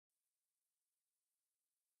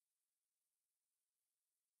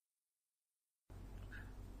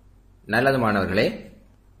நல்லது மாணவர்களே,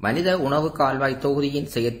 மனித உணவு கால்வாய் தொகுதியின்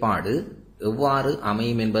செயற்பாடு எவ்வாறு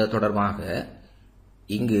அமையும் என்பது தொடர்பாக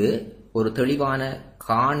இங்கு ஒரு தெளிவான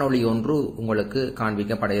காணொளி ஒன்று உங்களுக்கு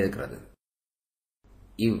காண்பிக்கப்பட இருக்கிறது.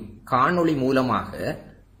 இவ் காணொளி மூலமாக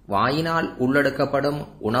வாயினால் உள்ளெடுக்கப்படும்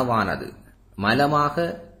உணவானது மலமாக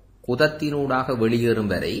குதத்தினூடாக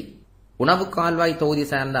வெளியேறும் வரை உணவு கால்வாய் தொகுதி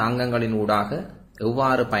சார்ந்த அங்கங்களின் ஊடாக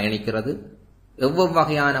எவ்வாறு பயணிக்கிறது, எவ்வளவு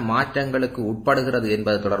வகையான மாற்றங்களுக்கு உட்படுகிறது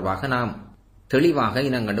என்பது தொடர்பாக நாம் தெளிவாக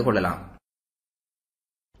இனங்கண்டு கொள்ளலாம்.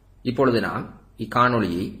 இப்பொழுது நாம்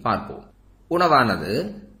இக்காணொளியை பார்ப்போம். உணவானது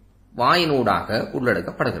வாயினூடாக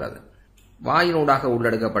உள்ளெடுக்கப்படுகிறது. வாயினூடாக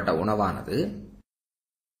உள்ளெடுக்கப்பட்ட உணவானது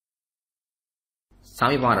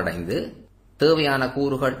சமிபாரடைந்து தேவையான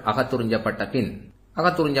கூறுகள் அகத்துறிஞ்சப்பட்ட பின்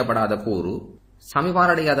அகத்துறிஞ்சப்படாத கூறு,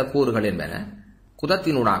 சமிபாரடையாத கூறுகள் என்பன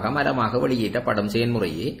குதத்தினூடாக மரமாக வெளியேற்றப்படும்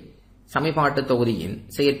செயல்முறையே சமிபாட்டு தொகுதியின்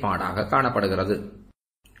செயற்பாடாக காணப்படுகிறது.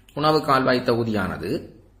 உணவு கால்வாய் தொகுதியானது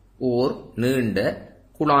ஓர் நீண்ட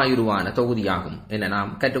குழாயுருவான தொகுதியாகும் என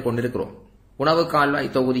நாம் கற்றுக்கொண்டிருக்கிறோம். உணவு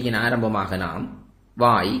கால்வாய் தொகுதியின் ஆரம்பமாக நாம்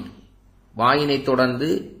வாயினை தொடர்ந்து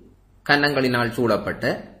கன்னங்களினால் சூழப்பட்ட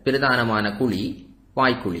பிரதானமான குழி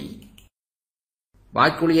வாய்க்குழி,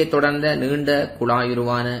 வாய்க்குழியை தொடர்ந்த நீண்ட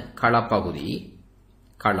குழாயுருவான களப்பகுதி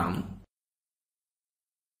களம்,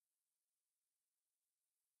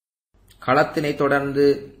 களத்தினை தொடர்ந்து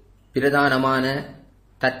பிரதானமான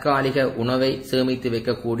தற்காலிக உணவை சேமித்து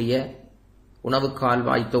வைக்கக்கூடிய உணவு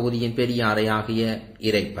கால்வாய் தொகுதியின் பெரிய அறையாகிய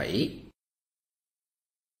இரைப்பை,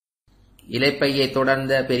 இலைப்பையை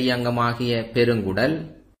தொடர்ந்த பெரிய அங்கமாகிய பெருங்குடல்,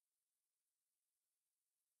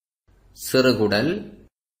 சிறுகுடல்,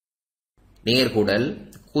 நேர்குடல்,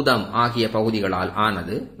 குதம் ஆகிய பகுதிகளால்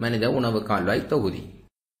ஆனது மனித உணவு கால்வாய் தொகுதி.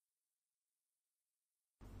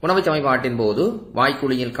 உணவு சமன்பாட்டின் போது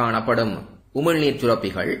வாய்க்குழியில் காணப்படும் உமிழ்நீர்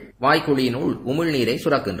சுரப்பிகள் வாய்க்குழியினுள் உமிழ்நீரை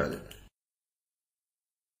சுரக்கின்றது.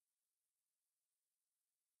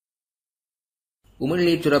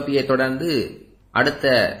 உமிழ்நீர் சுரப்பியை தொடர்ந்து அடுத்த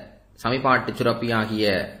சமிபாட்டு சுரப்பியாகிய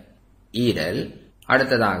ஈரல்,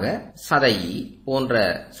 அடுத்ததாக சதையி போன்ற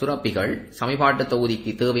சுரப்பிகள் சமிபாட்டு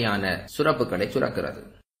தொகுதிக்கு தேவையான சுரப்புகளை சுரக்கிறது.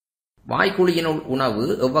 வாய்க்குழியினுள் உணவு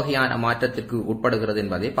எவ்வகையான மாற்றத்திற்கு உட்படுகிறது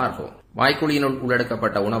என்பதை பார்ப்போம். வாய்க்குழியினுள்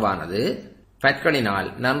உள்ளெடுக்கப்பட்ட உணவானது பற்களினால்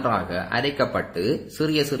நன்றாக அரைக்கப்பட்டு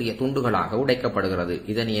சிறிய சிறிய துண்டுகளாக உடைக்கப்படுகிறது.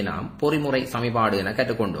 இதனையே நாம் பொறிமுறை சமிபாடு என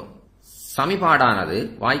கற்றுக்கொண்டோம். சமிபாடானது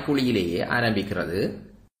வாய்க்குழியிலேயே ஆரம்பிக்கிறது.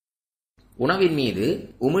 உணவின் மீது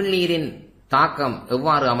உமிழ்நீரின் தாக்கம்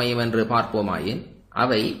எவ்வாறு அமையும் என்று பார்ப்போமாயின்,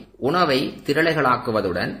 அவை உணவை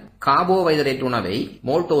திரளைகளாக்குவதுடன் கார்போஹைட்ரேட் உணவை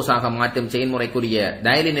மோல்டோஸாக மாற்றும் செயல்முறைக்குரிய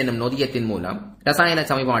டயலின் எனும் நொதியத்தின் மூலம் ரசாயன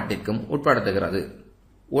சமிபாட்டிற்கும் உட்படுத்துகிறது.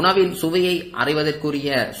 உணவின் சுவையை அறிவதற்குரிய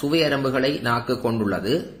சுவையரம்புகளை நாக்கு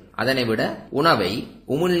கொண்டுள்ளது. அதனை விட உணவை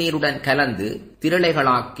உமிழ்நீருடன் கலந்து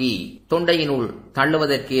திரளைகளாக்கி தொண்டையினுள்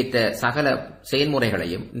தள்ளுவதற்கேற்ற சகல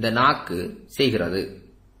செயல்முறைகளையும் இந்த நாக்கு செய்கிறது.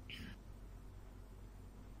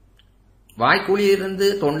 வாய்க்குழியிலிருந்து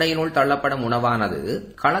தொண்டையினுள் தள்ளப்படும் உணவானது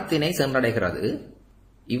களத்தினை சென்றடைகிறது.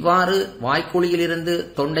 இவ்வாறு வாய்க்குழியிலிருந்து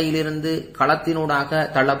தொண்டையிலிருந்து களத்தினூடாக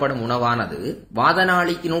தள்ளப்படும் உணவானது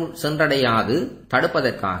வாதநாளியினுள் சென்றடையாது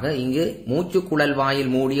தடுப்பதற்காக இங்கு மூச்சுக்குழல்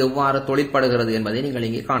வாயில் மூடி எவ்வாறு தொழிற்படுகிறது என்பதை நீங்கள்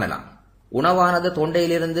இங்கே காணலாம். உணவானது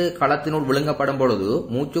தொண்டையிலிருந்து களத்தினுள் விழுங்கப்படும் பொழுது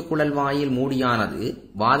மூச்சுக்குழல் வாயில் மூடியானது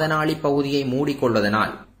வாதநாளி பகுதியை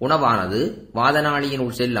மூடிக்கொள்வதனால் உணவானது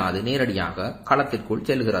வாதநாளியினுள் செல்லாது நேரடியாக களத்திற்குள்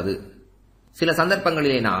செல்கிறது. சில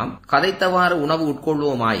சந்தர்ப்பங்களிலே நாம் கதைத்தவாறு உணவு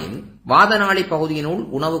உட்கொள்வோமாயின் வாதநாளி பகுதியினுள்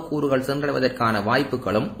உணவு கூறுகள் சென்றடைவதற்கான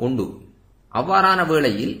வாய்ப்புகளும் உண்டு. அவ்வாறான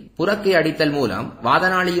வேளையில் புறக்கை அடித்தல் மூலம்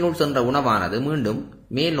வாதநாளியினுள் சென்ற உணவானது மீண்டும்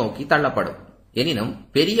மேல் நோக்கி தள்ளப்படும். எனினும்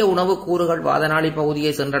பெரிய உணவு கூறுகள் வாதநாளி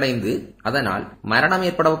பகுதியை சென்றடைந்து அதனால் மரணம்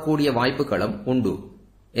ஏற்படக்கூடிய வாய்ப்புகளும் உண்டு.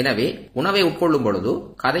 எனவே உணவை உட்கொள்ளும் பொழுது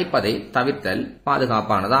கதைப்பதை தவிர்த்தல்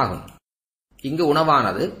பாதுகாப்பானதாகும். இங்கு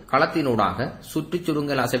உணவானது களத்தினூடாக சுற்றுச்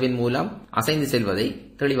சுருங்கல் அசைவின் மூலம் அசைந்து செல்வதை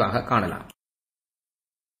தெளிவாக காணலாம்.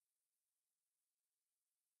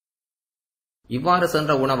 இவ்வாறு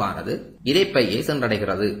சென்ற உணவானது இரைப்பையை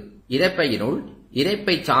சென்றடைகிறது. இரைப்பையினுள்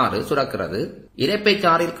இரைப்பை சாறு சுரக்கிறது. இரைப்பை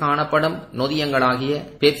சாறில் காணப்படும் நொதியங்களாகிய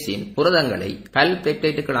பெப்சின் புரதங்களை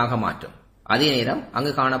பல்பெப்டைட்டுகளாக மாற்றும். அதே நேரம்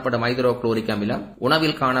அங்கு காணப்படும் ஹைட்ரோகுளோரிக் அமிலம்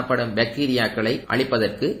உணவில் காணப்படும் பாக்டீரியாக்களை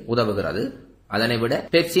அழிப்பதற்கு உதவுகிறது. அதனை விட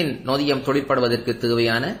பெப்சின் நொதியம் தொழிற்படுவதற்கு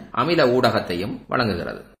தேவையான அமில ஊடகத்தையும்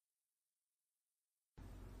வழங்குகிறது.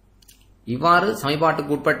 இவ்வாறு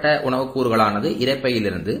சமிபாட்டுக்கு உட்பட்ட உணவுக்கூறுகளானது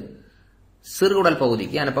இரைப்பையிலிருந்து சிறுகுடல்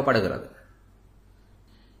பகுதிக்கு அனுப்பப்படுகிறது.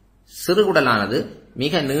 சிறுகுடலானது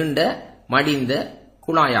மிக நீண்ட மடிந்த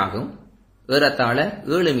குழாயாகும். ஏறத்தாழ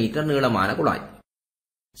 7 மீட்டர் நீளமான குழாய்.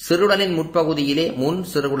 சிறுகுடலின் முற்பகுதியிலே முன்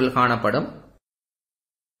சிறுகுடல் காணப்படும்.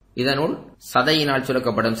 இதனுள் சதையினால்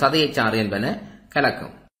சுரக்கப்படும் சதையச்சாறு என்பன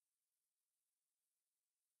கலக்கும்.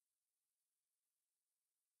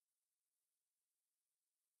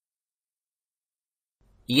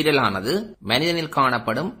 ஈரலானது மனிதனில்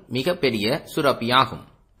காணப்படும் மிகப்பெரிய சுரப்பியாகும்.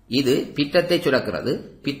 இது பித்தத்தை சுரக்கிறது.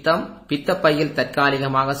 பித்தம் பித்தப்பையில்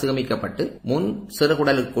தற்காலிகமாக சேமிக்கப்பட்டு முன்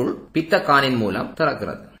சிறுகுடலுக்குள் பித்தக்கானின் மூலம்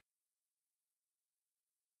திறக்கிறது.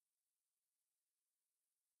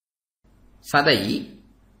 சதை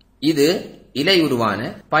இது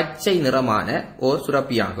இலையுருவான பச்சை நிறமான ஓர்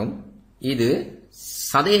சுரப்பியாகும். இது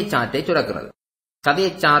சதையச்சாற்றை சுரக்கிறது.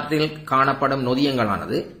 சதையச்சாற்றில் காணப்படும்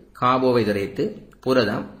நொதியங்களானது கார்போஹைட்ரேட்டு,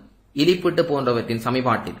 புரதம், இலிப்பிட்டு போன்றவற்றின்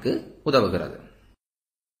சமன்பாட்டிற்கு உதவுகிறது.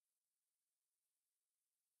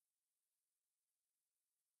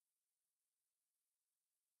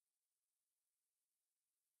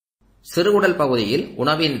 சிறுகுடல் பகுதியில்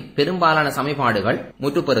உணவின் பெரும்பாலான சமன்பாடுகள்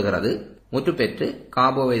முற்றுப்பெறுகிறது. முற்றுப்பெற்று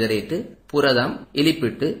கார்போஹைட்ரேட்டு, புரதம்,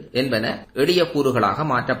 இலிப்பிட்டு என்பன எளிய கூறுகளாக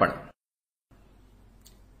மாற்றப்படும்.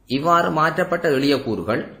 இவ்வாறு மாற்றப்பட்ட எளிய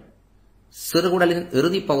கூறுகள் சிறுகுடலின்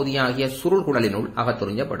இறுதிப் பகுதியாகிய சுருள்குடலினுள்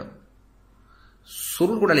அகத்துறிஞ்சப்படும்.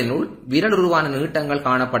 சுருள்குடலினுள் விரலுருவான நீட்டங்கள்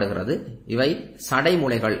காணப்படுகிறது. இவை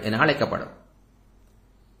சடைமுலைகள் என அழைக்கப்படும்.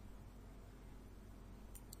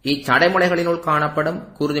 இச்சடைமுலைகளினுள் காணப்படும்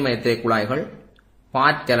குருதிமயத்திரை குழாய்கள்,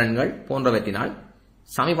 பாற்கலன்கள் போன்றவற்றினால்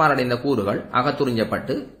சமிபாரடைந்த கூறுகள்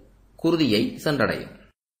அகத்துறிஞ்சப்பட்டு குருதியை சென்றடையும்.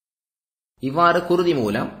 இவ்வாறு குருதி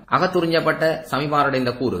மூலம் அகத்துறிஞ்சப்பட்ட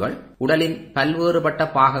சமிபாரடைந்த கூறுகள் உடலின்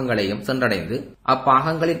பல்வேறுபட்ட பாகங்களையும் சென்றடைந்து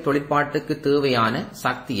அப்பாகங்களின் தொழிற்பாட்டுக்கு தேவையான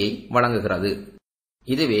சக்தியை வழங்குகிறது.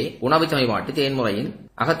 இதுவே உணவு சமிபாட்டு செயல்முறையின்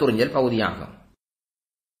அகத்துறிஞ்சல் பகுதியாகும்.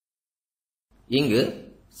 இங்கு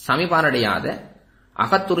சமிபாரடையாத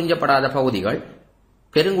அகத்துறிஞ்சப்படாத பகுதிகள்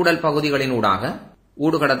பெருங்குடல் பகுதிகளினூடாக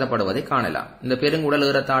ஊடுகடத்தப்படுவதை காணலாம். இந்த பெருங்குடல்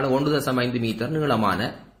ஏறத்தாழ 1.5 மீட்டர் நீளமான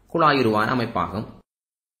குழாயுருவான அமைப்பாகும்.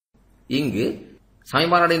 இங்கு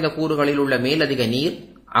சமிபாரடைந்த கூறுகளில் உள்ள மேலதிக நீர்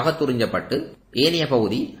அகத்துறிஞ்சப்பட்டு ஏனைய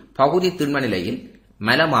பகுதி திண்ம நிலையில்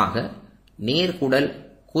மலமாக நேர்குடல்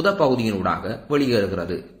குத பகுதியினூடாக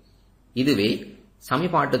வெளியேறுகிறது. இதுவே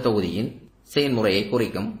சமிபாட்டு தொகுதியின் செயல்முறையை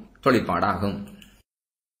குறிக்கும் தொழிற்பாடாகும்.